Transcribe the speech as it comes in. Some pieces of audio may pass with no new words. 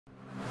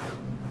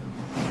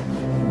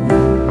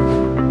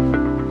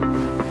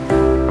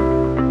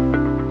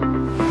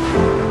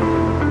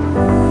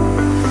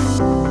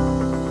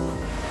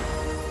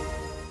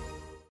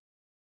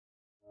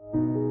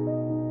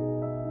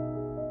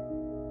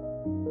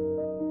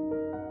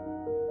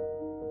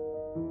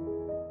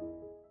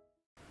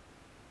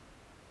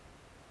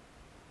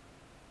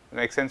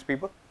make sense,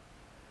 people?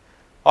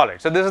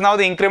 Alright, so this is now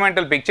the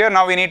incremental picture.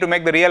 Now we need to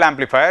make the real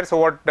amplifier. So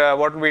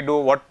what will we do?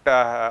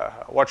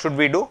 What should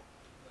we do?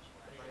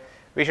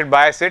 We should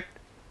bias it.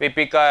 We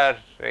pick our,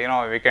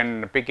 we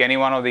can pick any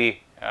one of the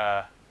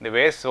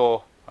ways.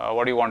 So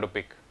what do you want to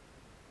pick?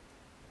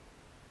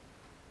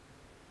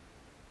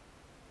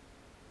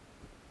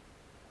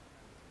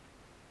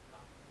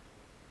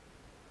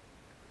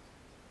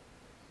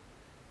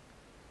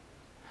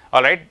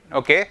 Alright,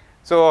 okay.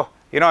 So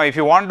if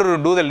you want to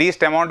do the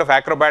least amount of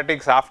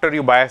acrobatics after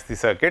you bias the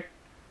circuit,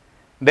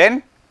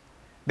 then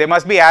there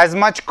must be as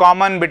much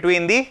common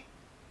between the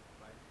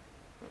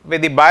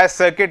bias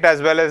circuit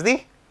as well as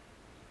the,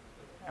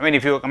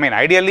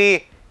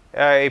 ideally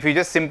if you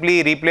just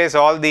simply replace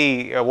all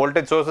the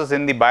voltage sources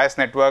in the bias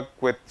network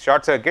with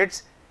short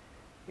circuits,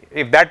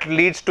 if that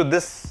leads to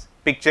this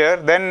picture,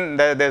 then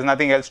there is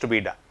nothing else to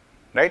be done,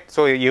 right.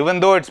 So even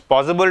though it is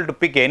possible to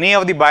pick any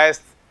of the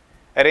bias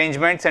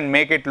arrangements and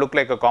make it look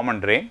like a common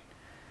drain,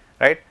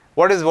 right.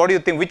 What do you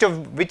think, which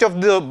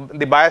of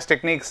the bias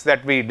techniques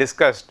that we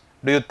discussed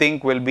do you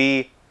think will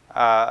be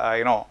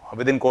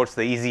within quotes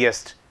the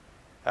easiest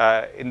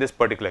in this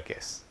particular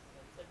case?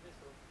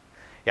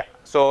 Yeah.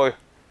 So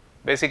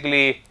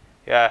basically,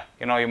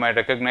 you might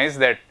recognize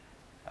that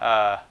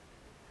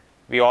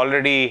we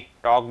already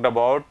talked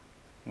about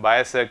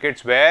bias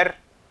circuits where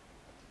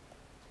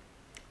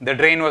the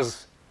drain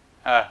was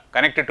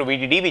connected to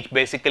VDD, which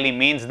basically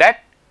means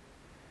that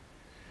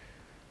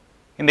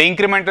in the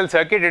incremental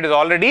circuit it is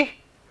already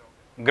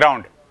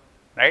ground,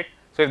 right.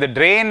 So if the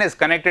drain is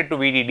connected to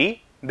VDD,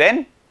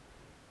 then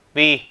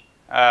we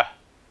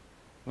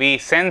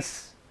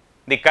sense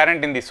the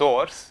current in the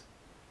source,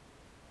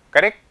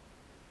 correct,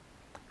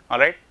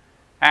 alright,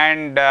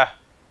 and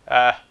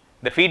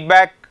the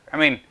feedback,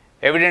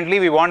 evidently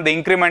we want the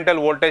incremental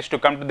voltage to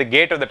come to the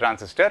gate of the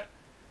transistor.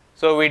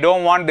 So we do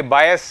not want the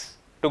bias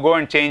to go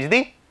and change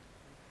the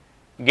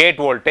gate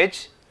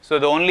voltage. So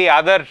the only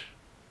other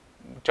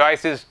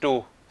choice is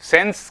to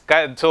sense,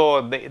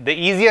 so the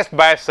easiest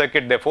bias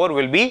circuit therefore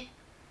will be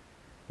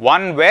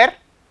one where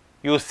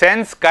you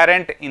sense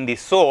current in the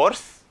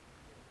source,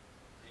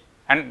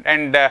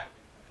 and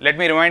let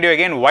me remind you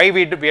again why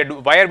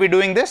are we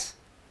doing this.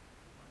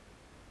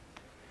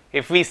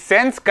 If we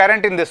sense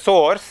current in the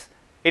source,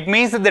 it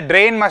means that the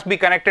drain must be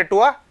connected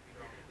to a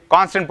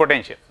constant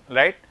potential,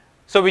 right.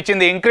 So which in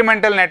the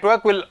incremental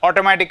network will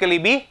automatically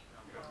be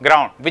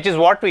ground, which is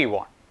what we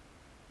want,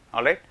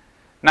 alright.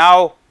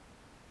 Now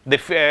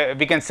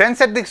we can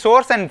sense at the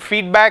source and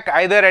feedback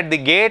either at the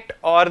gate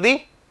or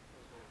the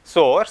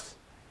source.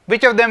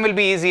 Which of them will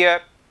be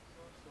easier?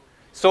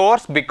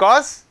 Source,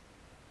 because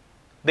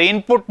the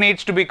input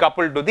needs to be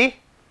coupled to the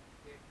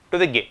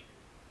gate,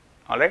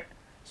 alright.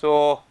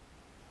 So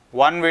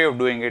one way of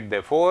doing it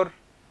therefore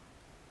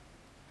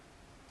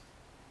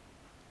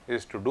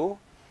is to do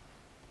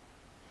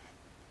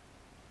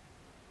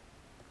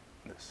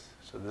this.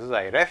 So this is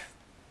IREF,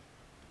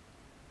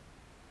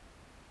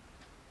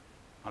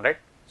 alright.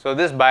 So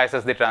this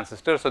biases the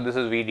transistor. So this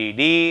is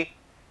VDD,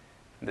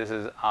 this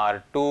is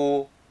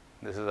R2,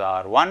 this is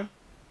R1.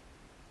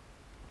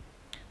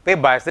 We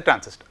bias the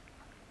transistor,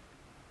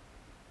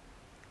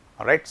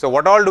 alright. So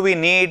what all do we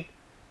need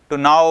to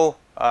now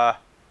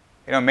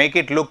make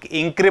it look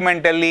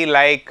incrementally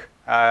like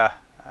the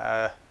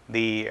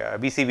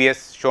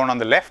VCVS shown on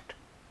the left?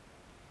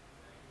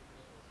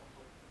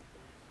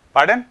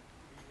 Pardon?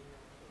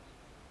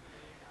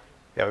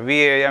 Yeah,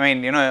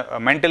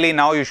 mentally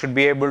now you should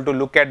be able to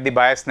look at the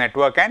bias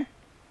network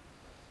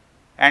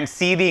and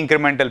see the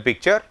incremental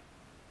picture,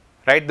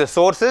 right. The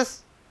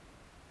sources,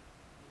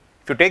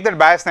 if you take that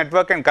bias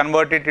network and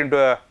convert it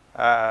into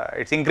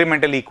its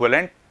incremental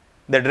equivalent,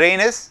 the drain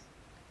is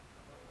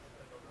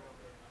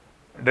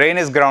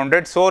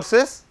grounded, source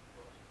is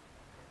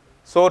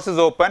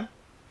open,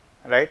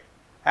 right,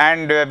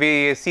 and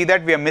we see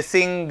that we are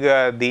missing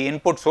the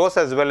input source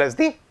as well as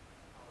the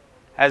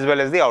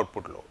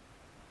output load.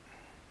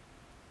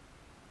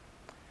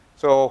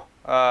 So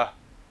how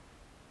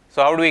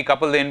do we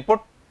couple the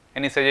input?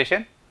 Any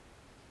suggestion?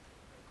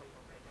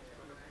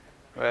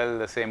 Well,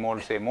 the same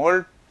old.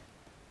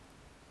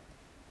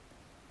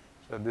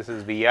 So this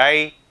is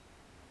Vi,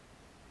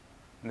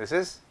 this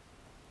is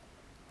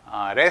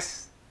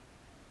Rs,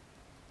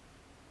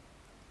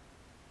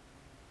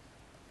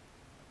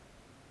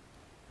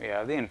 we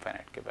have the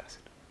infinite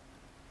capacitor.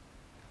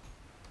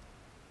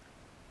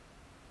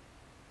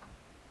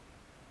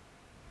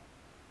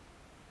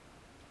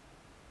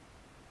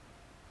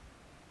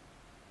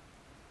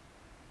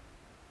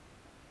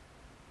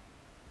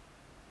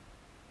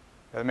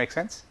 Does that make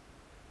sense?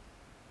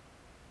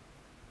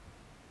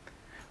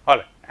 All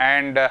right,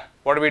 and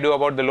what do we do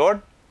about the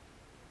load?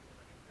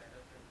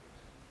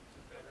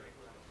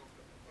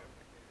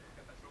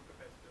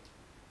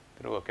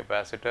 Through a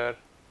capacitor.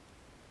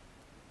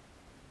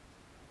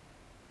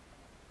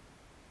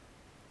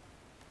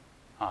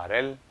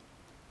 RL.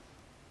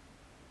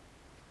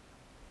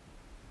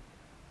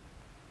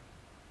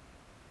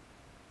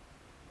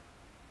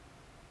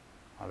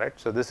 All right,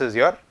 so this is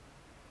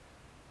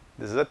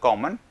a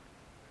common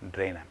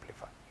drain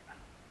amplifier.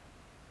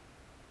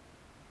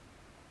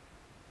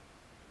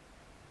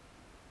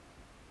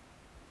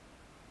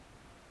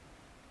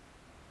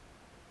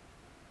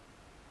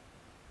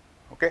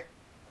 Okay.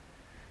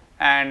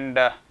 And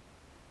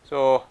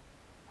so,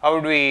 how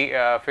would we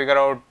figure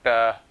out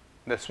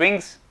the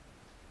swings?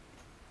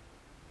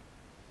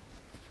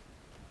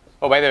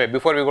 Oh, by the way,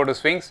 before we go to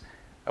swings,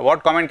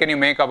 what comment can you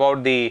make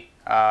about the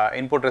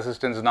input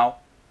resistance now?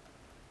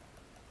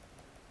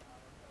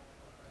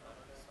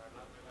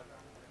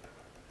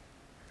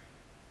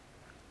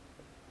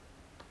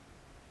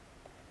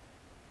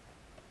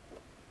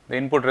 The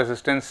input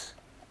resistance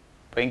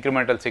for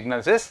incremental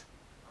signals is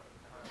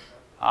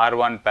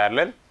R1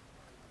 parallel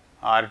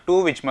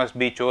R2, which must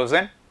be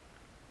chosen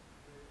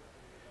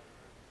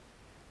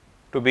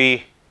to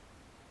be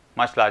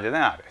much larger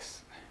than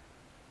Rs.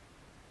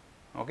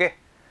 Okay.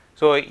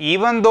 So,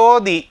 even though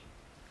the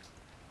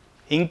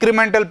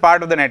incremental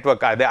part of the network,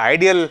 the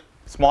ideal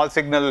small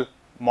signal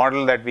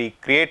model that we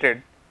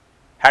created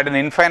had an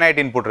infinite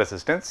input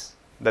resistance,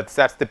 that's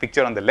the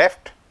picture on the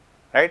left,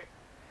 right.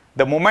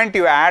 The moment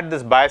you add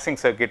this biasing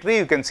circuitry,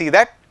 you can see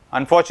that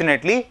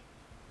unfortunately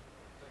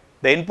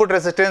the input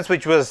resistance,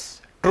 which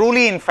was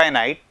truly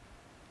infinite,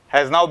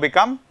 has now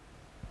become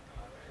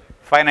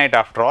finite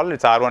after all.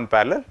 It's R1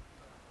 parallel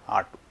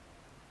R2.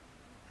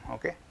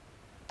 Okay.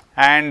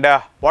 And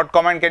what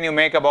comment can you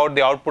make about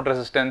the output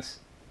resistance?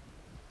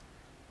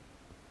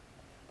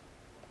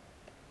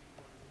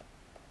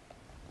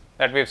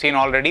 That we have seen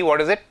already.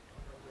 What is it?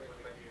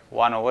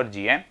 1 over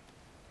Gm,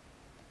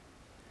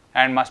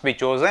 and must be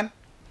chosen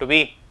to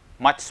be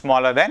much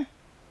smaller than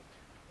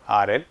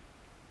RL,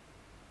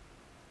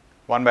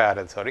 1 by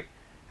RL, sorry.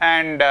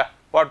 And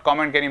what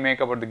comment can you make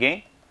about the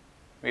gain?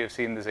 We have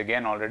seen this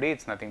again already.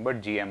 It's nothing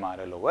but Gm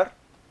RL over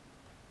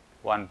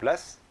 1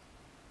 plus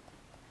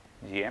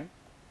Gm.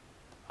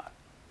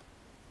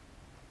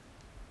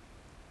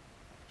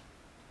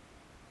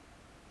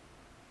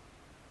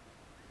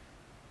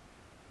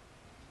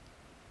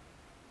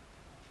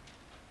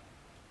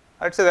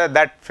 I would say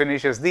that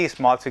finishes the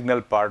small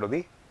signal part of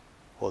the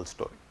whole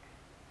story.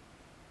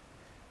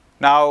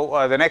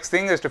 Now, the next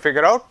thing is to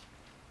figure out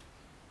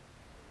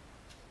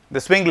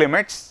the swing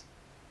limits,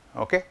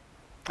 okay.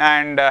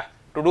 And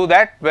to do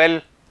that,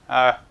 well,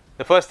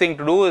 the first thing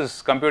to do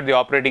is compute the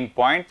operating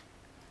point.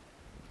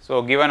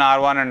 So, given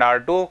R1 and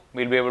R2,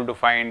 we will be able to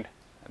find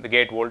the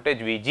gate voltage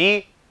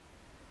Vg,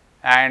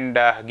 and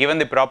given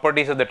the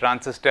properties of the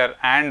transistor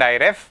and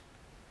Iref,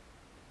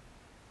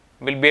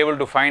 we will be able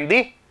to find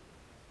the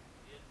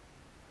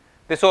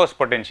source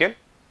potential,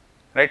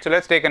 right. So, let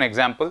us take an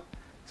example.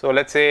 So,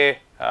 let us say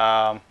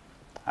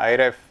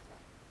Iref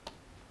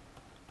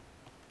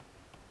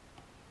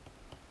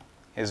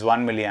is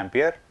 1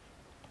 milliampere,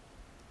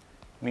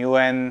 mu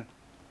n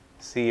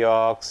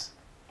Cox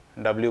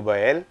W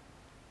by L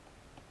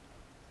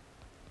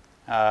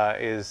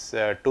is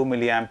 2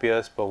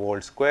 milliamperes per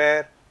volt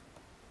square,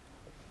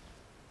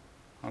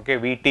 okay.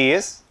 Vt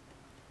is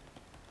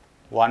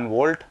 1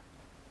 volt,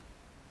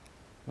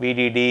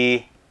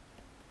 Vdd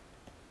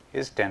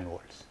is 10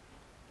 volts,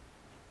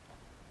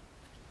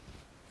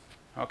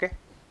 okay.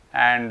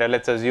 And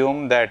let us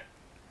assume that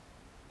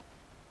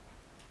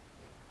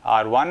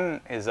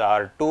R1 is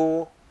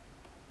R2,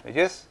 which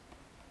is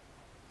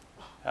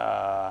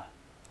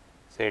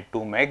say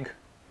 2 meg,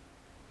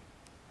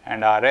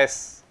 and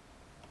Rs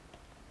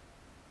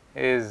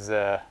is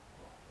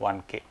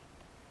 1 k,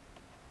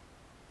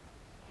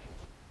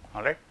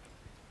 all right.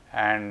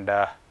 And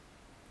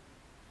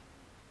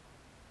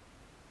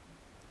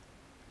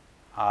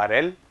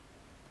RL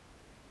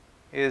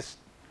is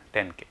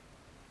 10 k.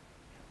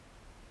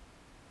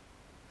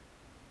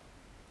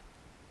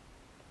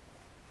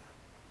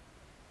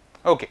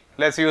 Okay,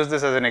 let us use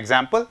this as an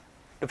example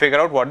to figure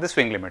out what the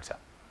swing limits are.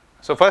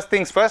 So, first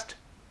things first,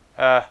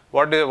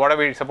 what are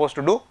we supposed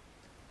to do?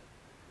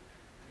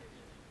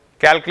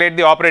 Calculate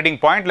the operating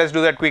point. Let us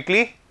do that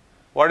quickly.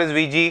 What is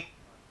Vg?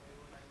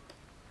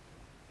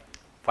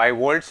 5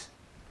 volts.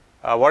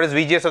 What is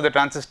Vgs of the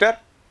transistor?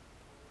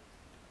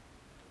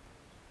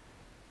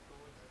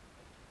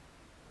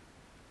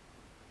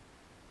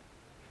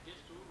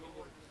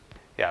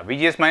 Yeah,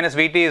 Vgs minus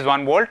Vt is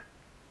 1 volt.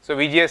 So,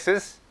 Vgs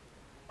is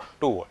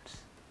 2 volts.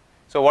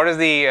 So, what is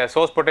the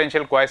source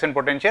potential, quiescent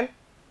potential?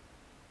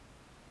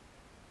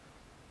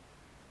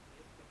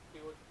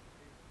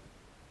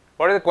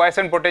 What is the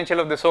quiescent potential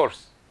of the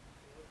source?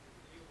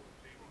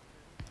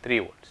 3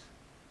 volts.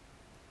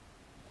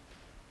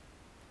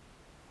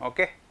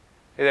 Okay.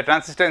 Is the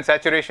transistor in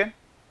saturation?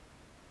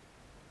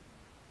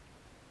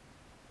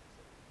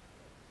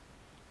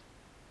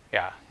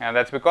 Yeah, and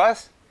that is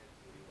because,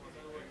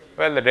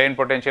 well, the drain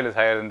potential is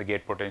higher than the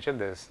gate potential,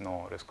 there is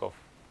no risk of.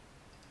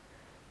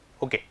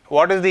 Okay,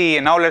 what is the,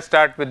 now let us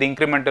start with the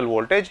incremental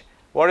voltage.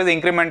 What is the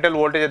incremental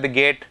voltage at the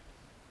gate?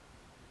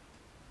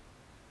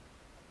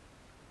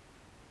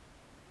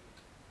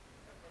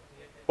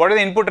 What is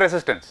the input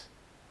resistance?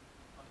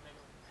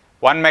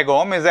 1 mega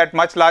ohm. Is that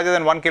much larger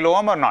than 1 kilo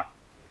ohm or not?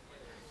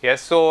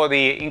 Yes. So,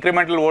 the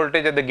incremental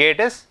voltage at the gate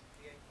is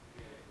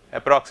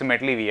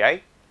approximately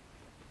Vi.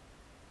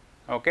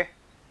 Okay.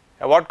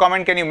 What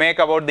comment can you make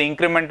about the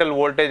incremental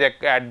voltage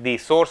at the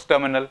source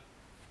terminal?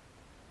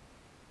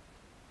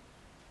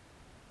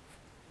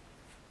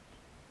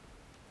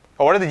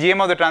 What is the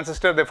GM of the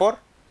transistor therefore?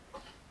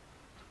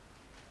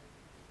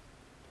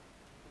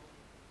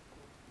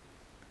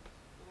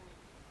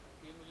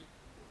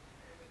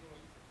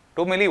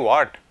 Two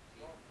milliwatt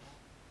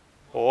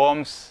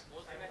ohms.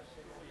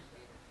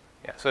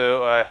 Yeah,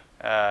 so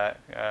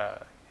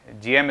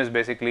GM is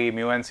basically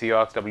mu n C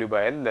ox W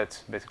by L, that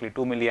is basically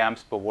 2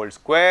 milliamps per volt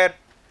square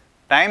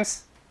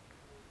times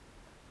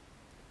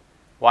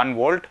 1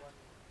 volt,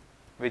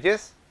 which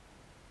is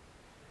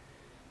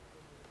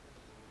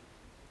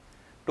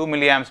 2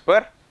 milliamps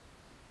per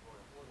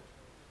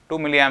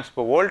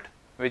volt,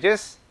 which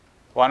is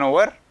 1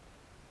 over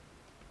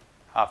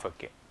half a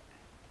K.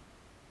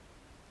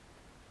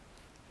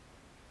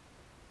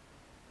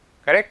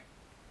 Correct?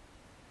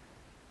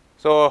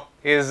 So,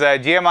 is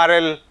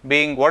GMRL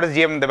being, what is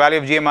GM, the value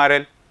of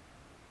GMRL?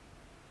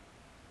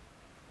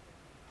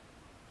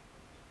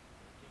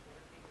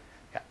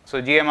 Yeah. So,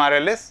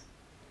 GMRL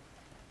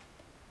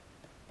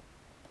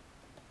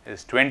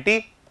is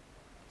 20.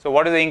 So,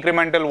 what is the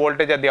incremental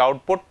voltage at the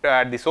output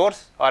at the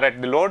source or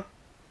at the load?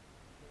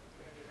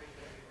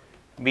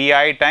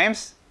 Vi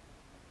times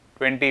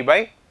 20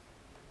 by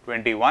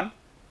 21.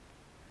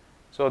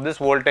 So, this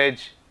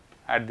voltage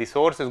at the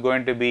source is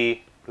going to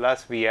be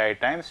plus Vi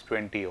times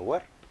 20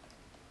 over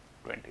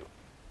 21.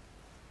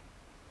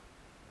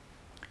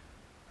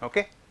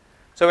 Okay.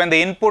 So, when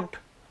the input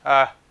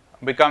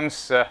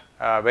becomes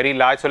very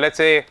large, so let us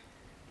say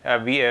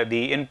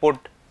the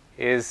input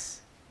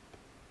is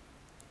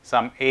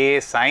some A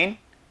sine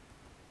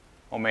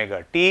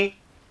omega t.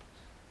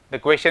 The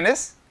question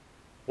is,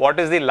 what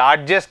is the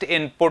largest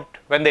input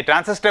when the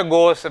transistor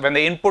goes, when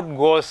the input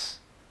goes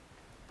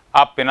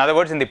up, in other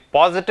words in the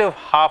positive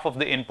half of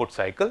the input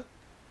cycle?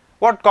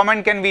 What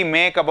comment can we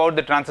make about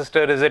the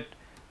transistor? Is it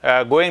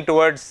going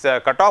towards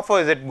cutoff or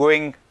is it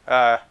going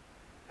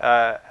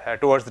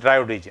towards the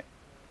triode region?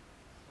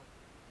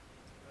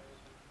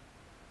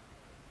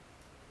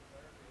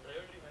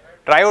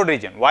 Triode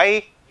region.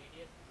 Why?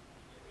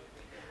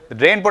 The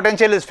drain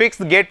potential is fixed,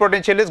 the gate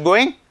potential is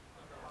going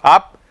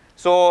up.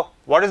 So,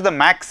 what is the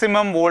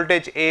maximum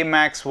voltage A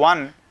max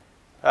 1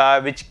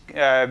 which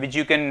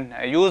you can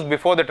use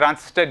before the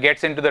transistor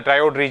gets into the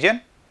triode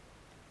region?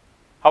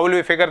 How will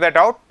we figure that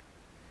out?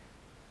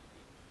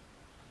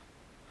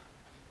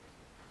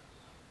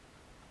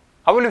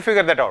 How will we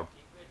figure that out?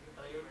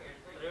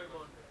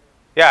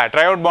 Yeah,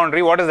 triode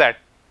boundary, what is that?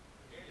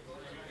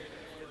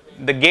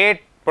 The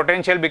gate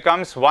potential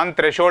becomes one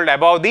threshold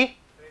above the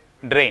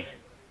drain,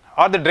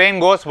 or the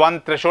drain goes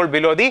one threshold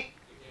below the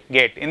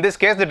gate. In this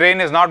case, the drain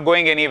is not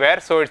going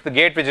anywhere, so it is the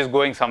gate which is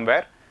going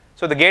somewhere.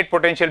 So, the gate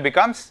potential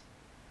becomes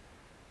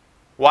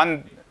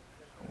one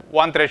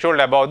threshold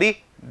above the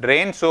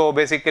drain. So,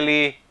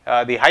 basically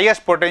the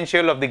highest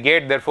potential of the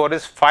gate therefore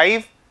is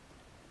 5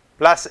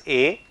 plus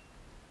A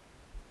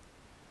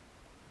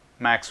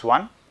max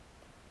 1,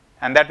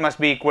 and that must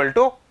be equal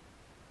to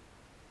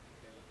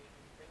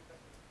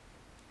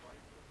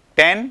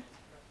 10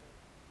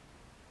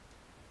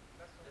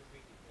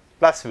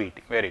 plus Vt,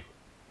 very good,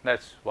 that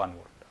is 1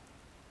 volt,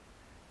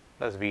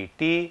 plus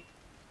Vt,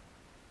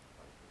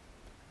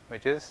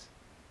 which is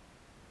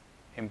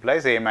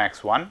implies A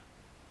max 1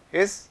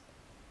 is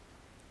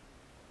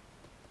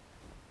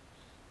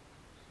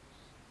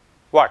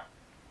what?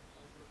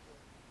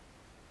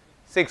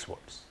 6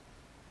 volts.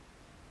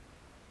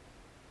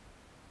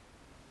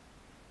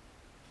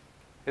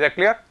 Is that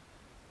clear?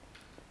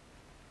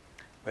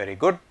 Very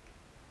good.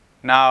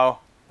 Now,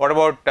 what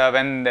about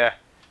when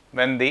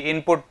the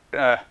input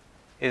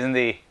is in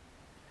the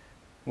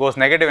goes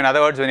negative? In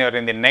other words, when you are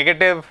in the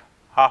negative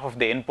half of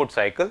the input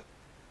cycle,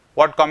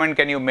 what comment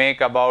can you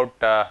make about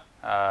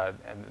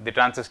the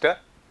transistor?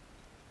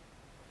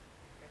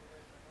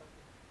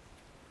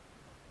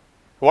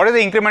 What is the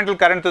incremental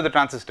current to the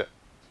transistor?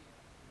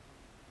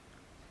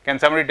 Can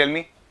somebody tell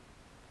me?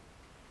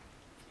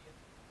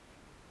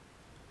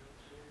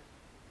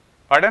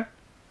 Pardon?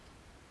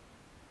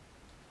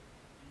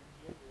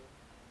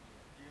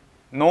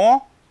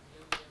 No?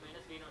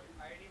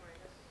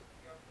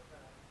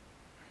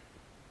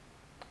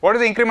 What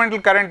is the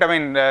incremental current? I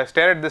mean,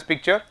 stare at this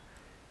picture.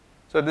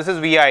 So, this is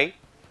Vi,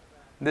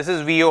 this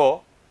is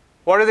Vo.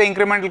 What is the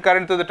incremental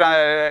current to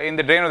the in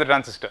the drain of the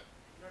transistor?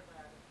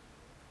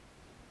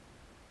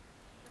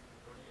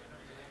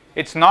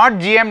 It is not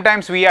Gm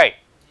times Vi.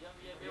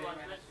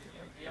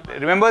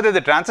 Remember that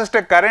the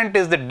transistor current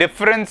is the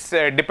difference,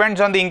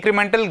 depends on the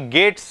incremental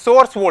gate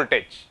source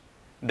voltage.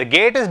 The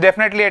gate is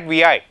definitely at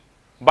Vi,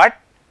 but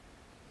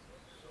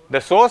the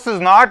source is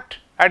not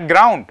at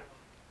ground,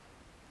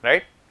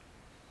 right?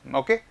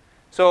 Okay.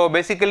 So,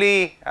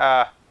 basically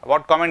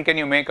what comment can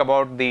you make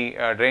about the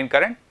drain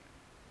current?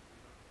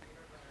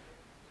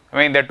 I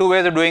mean, there are two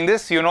ways of doing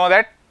this. You know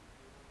that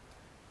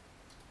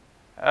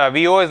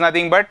Vo is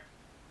nothing but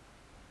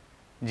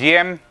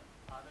Gm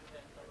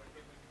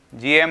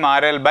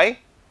RL by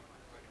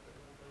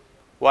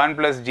 1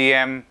 plus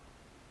Gm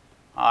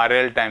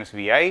RL times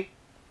Vi,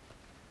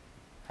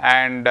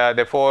 and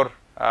therefore,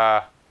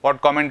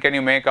 what comment can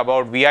you make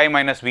about Vi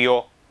minus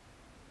Vo?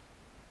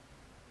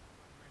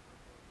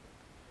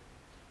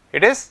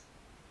 It is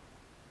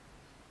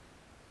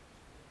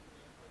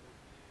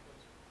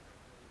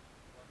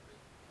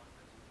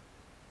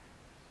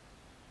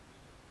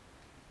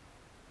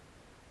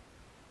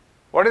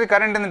what is the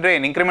current in the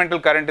drain?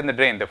 Incremental current in the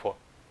drain, therefore.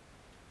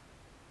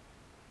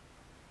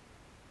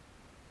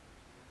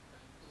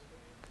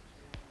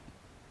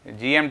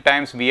 Gm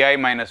times Vi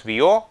minus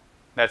Vo,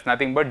 that is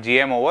nothing but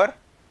Gm over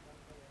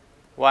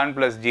 1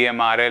 plus Gm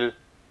RL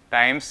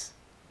times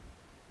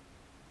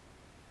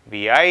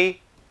Vi,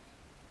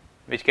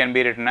 which can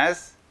be written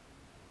as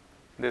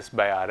this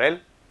by RL,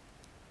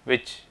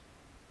 which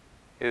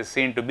is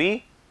seen to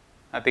be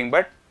nothing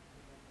but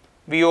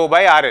Vo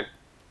by RL.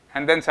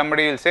 And then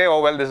somebody will say,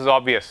 oh well, this is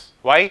obvious.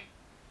 Why?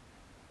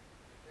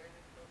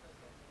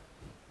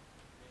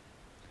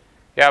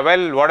 Yeah,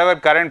 well, whatever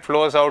current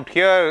flows out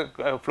here,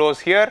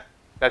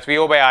 that is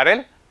Vo by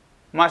RL,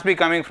 must be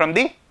coming from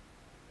the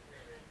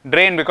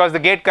drain, because the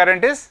gate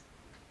current is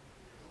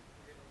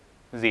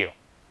 0.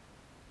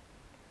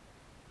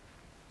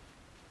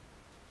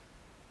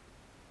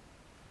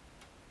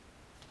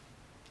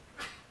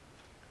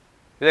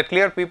 Is that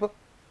clear, people?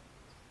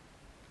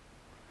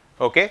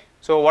 Okay.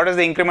 So, what is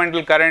the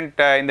incremental current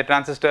in the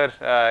transistor,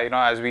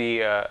 as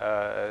we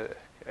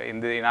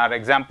in our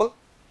example?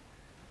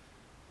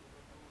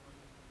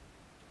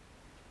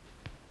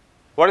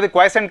 What is the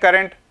quiescent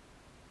current?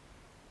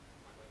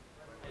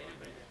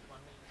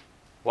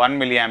 1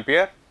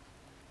 milliampere,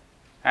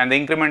 and the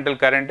incremental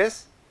current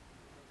is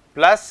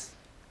plus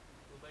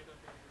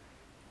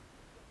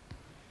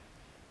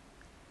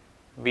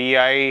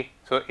Vi,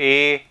 so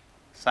A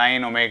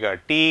sin omega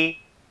t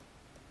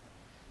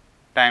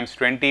times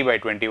 20 by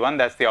 21,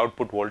 that is the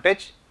output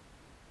voltage,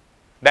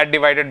 that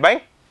divided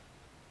by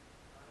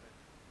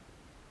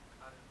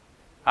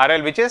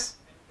RL, which is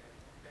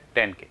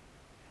 10K.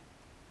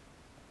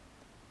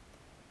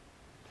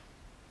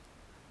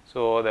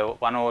 So, the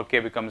 1 over K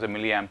becomes a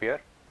milliampere,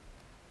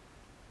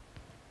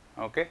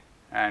 okay,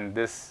 and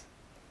this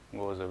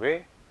goes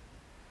away.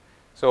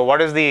 So,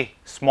 what is the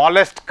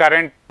smallest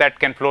current that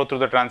can flow through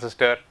the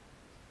transistor?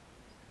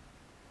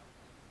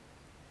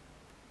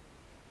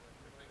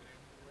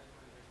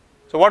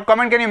 So, what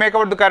comment can you make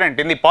about the current?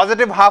 In the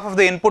positive half of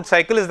the input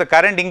cycle, is the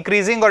current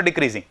increasing or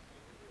decreasing?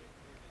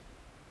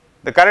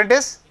 The current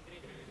is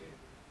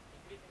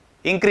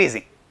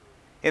increasing.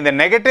 In the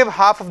negative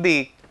half of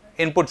the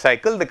input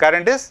cycle, the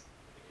current is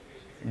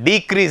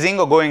decreasing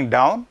or going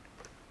down.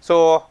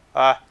 So,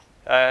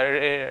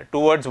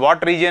 towards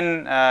what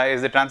region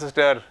is the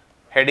transistor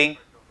heading?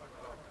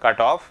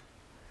 Cutoff.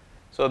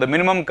 So, the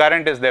minimum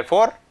current is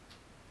therefore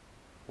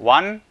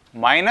 1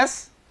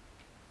 minus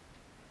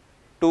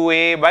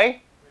 2A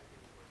by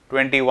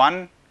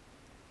 21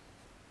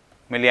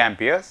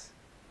 milliamperes,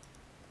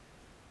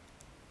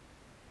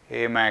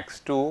 A max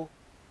 2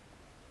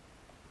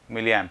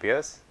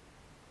 milliamperes,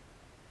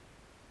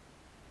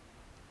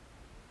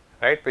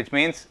 right, which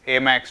means A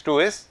max 2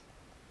 is,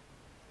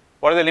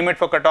 what is the limit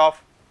for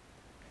cutoff?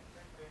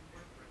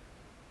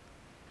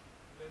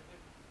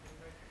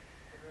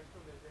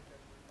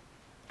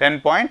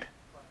 .5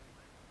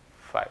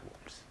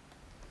 volts.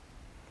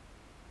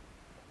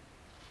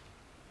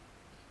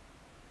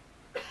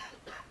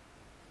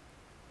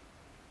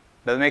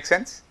 Does it make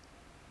sense?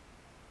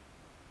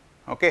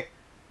 Okay.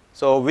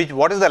 So,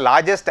 what is the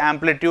largest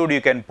amplitude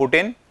you can put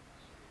in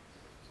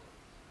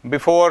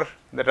before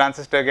the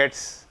transistor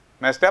gets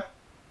messed up?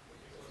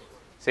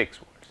 6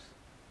 volts.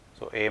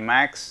 So, A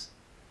max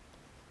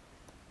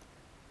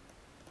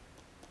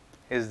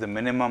is the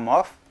minimum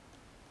of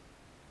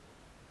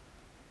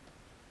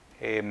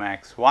A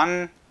max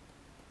 1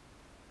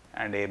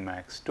 and A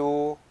max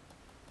 2,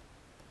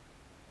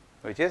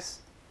 which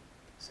is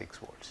 6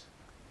 volts.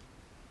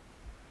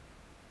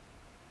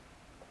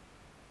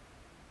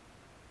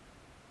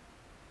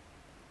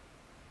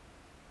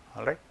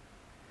 All right.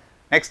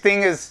 Next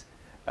thing is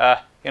the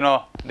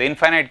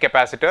infinite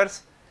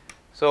capacitors.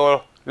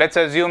 So, let us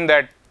assume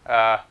that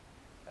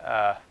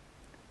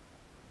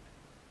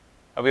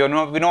we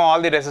know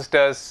all the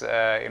resistors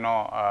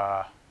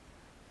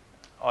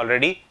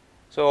already.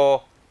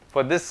 So,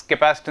 for this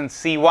capacitance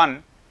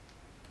C1,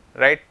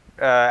 right,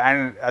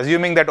 and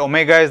assuming that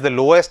omega is the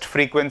lowest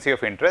frequency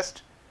of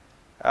interest,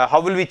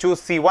 how will we choose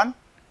C1?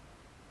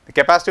 The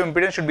capacitive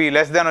impedance should be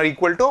less than or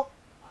equal to,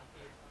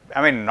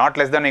 not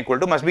less than or equal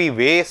to, must be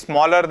way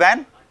smaller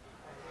than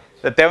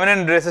the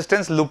Thevenin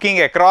resistance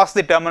looking across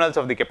the terminals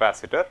of the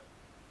capacitor,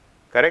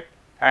 correct?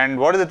 And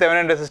what is the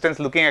Thevenin resistance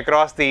looking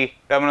across the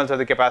terminals of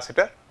the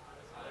capacitor?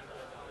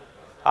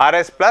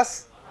 Rs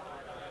plus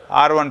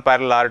R1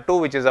 parallel R2,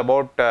 which is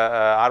about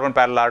R1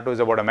 parallel R2 is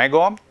about a mega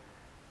ohm,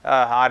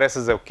 Rs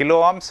is a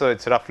kilo ohm, so it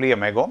is roughly a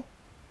mega ohm.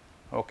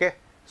 Okay.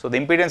 So, the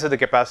impedance of the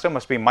capacitor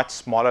must be much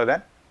smaller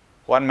than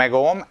 1 mega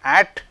ohm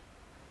at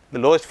the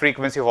lowest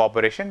frequency of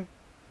operation,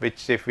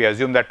 which if we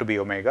assume that to be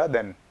omega,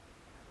 then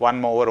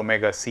 1 over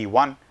omega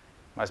C1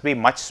 must be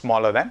much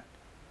smaller than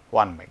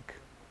 1 meg.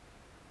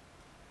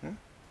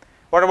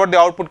 What about the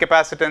output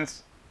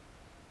capacitance?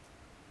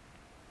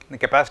 The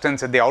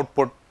capacitance at the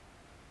output.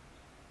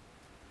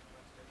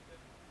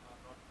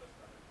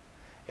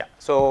 Yeah.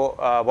 So,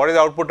 what is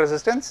the output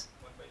resistance?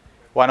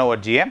 1 over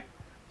Gm.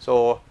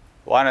 So,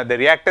 the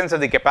reactance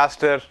of the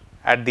capacitor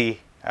at the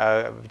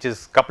which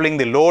is coupling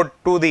the load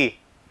to the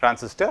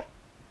transistor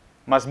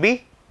must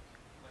be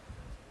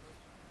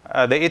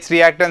its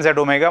reactance at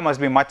omega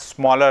must be much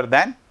smaller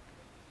than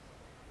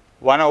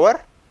 1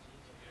 over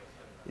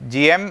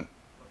Gm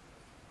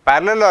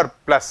parallel or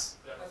plus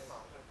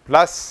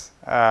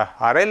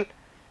RL,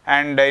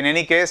 and in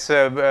any case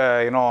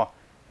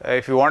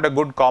if you want a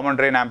good common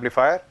drain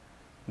amplifier,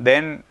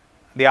 then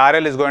the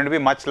RL is going to be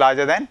much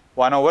larger than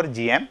 1 over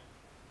Gm.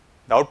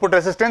 The output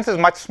resistance is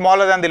much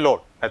smaller than the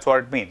load, that is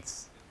what it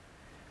means.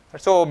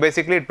 So,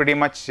 basically it pretty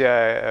much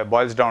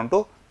boils down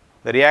to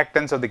the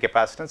reactance of the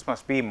capacitance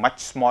must be much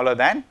smaller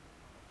than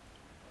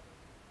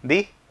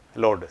the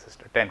load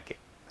resistor 10K.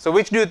 So,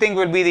 which do you think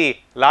will be the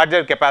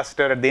larger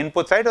capacitor at the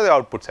input side or the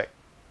output side?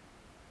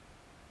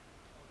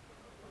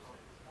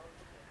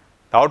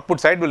 The output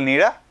side will need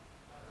a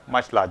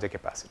much larger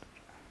capacitor.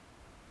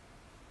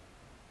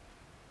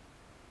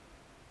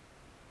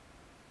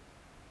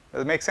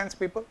 Does it make sense,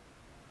 people?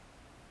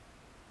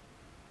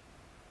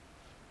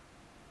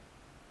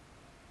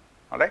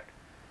 All right.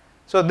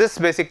 So, this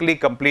basically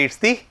completes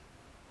the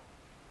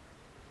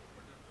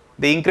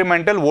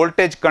incremental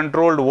voltage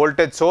controlled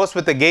voltage source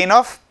with a gain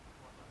of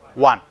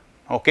 1.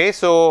 Okay.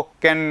 So,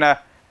 can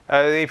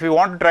if you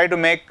want to try to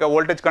make a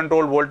voltage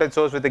controlled voltage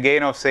source with a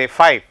gain of say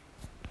 5,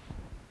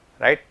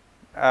 right,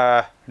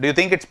 do you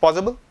think it is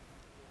possible?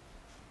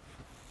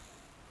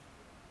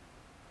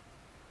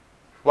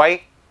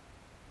 Why?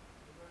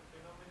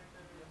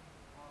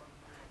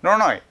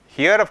 No,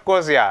 here of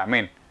course, yeah, I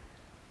mean,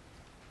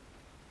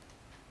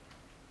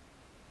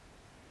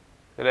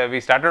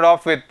 we started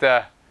off with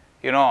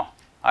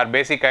our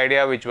basic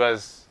idea, which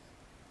was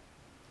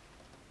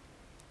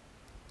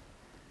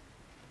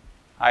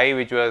I,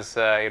 which was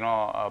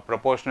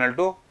proportional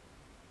to.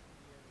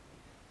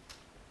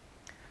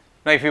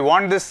 Now, if we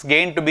want this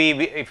gain to be,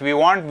 if we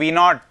want V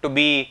naught to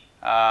be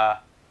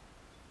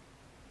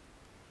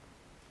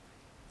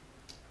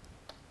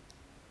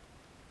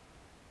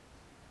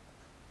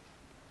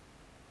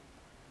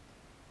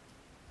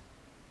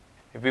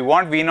if we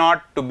want V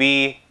naught to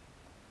be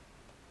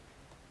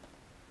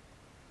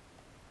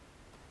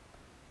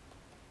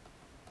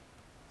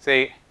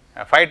say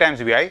 5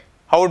 times Vi,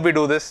 how would we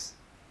do this?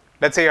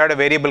 Let us say you had a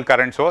variable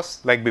current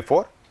source like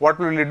before. What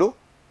will we do?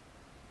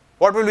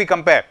 What will we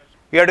compare?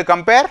 We have to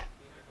compare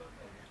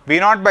V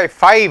naught by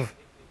 5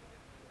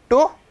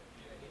 to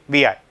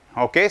Vi.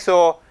 Okay,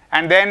 so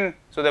and then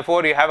so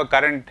therefore you have a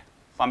current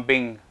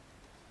pumping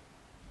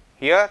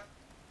here.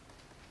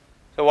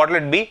 So what will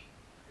it be?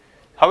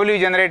 How will you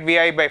generate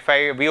Vi by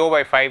 5, Vo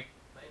by 5?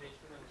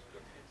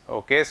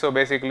 Okay, so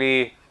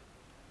basically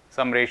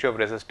some ratio of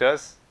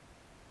resistors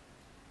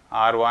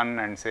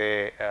R1 and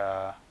say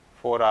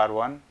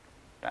 4R1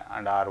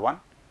 and R1,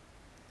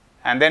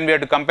 and then we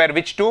have to compare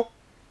which two?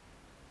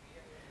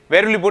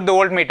 Where will you put the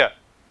voltmeter?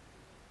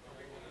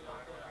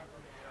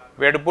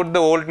 We have to put the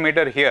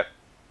voltmeter here.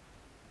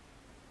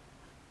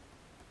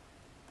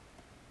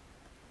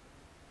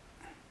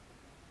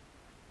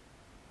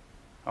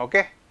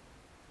 Okay.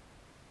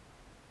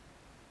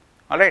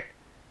 All right.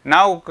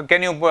 Now,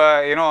 can you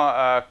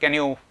can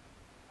you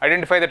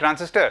identify the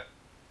transistor?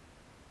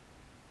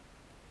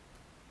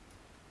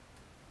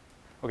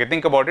 Okay,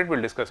 think about it. We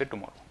will discuss it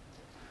tomorrow.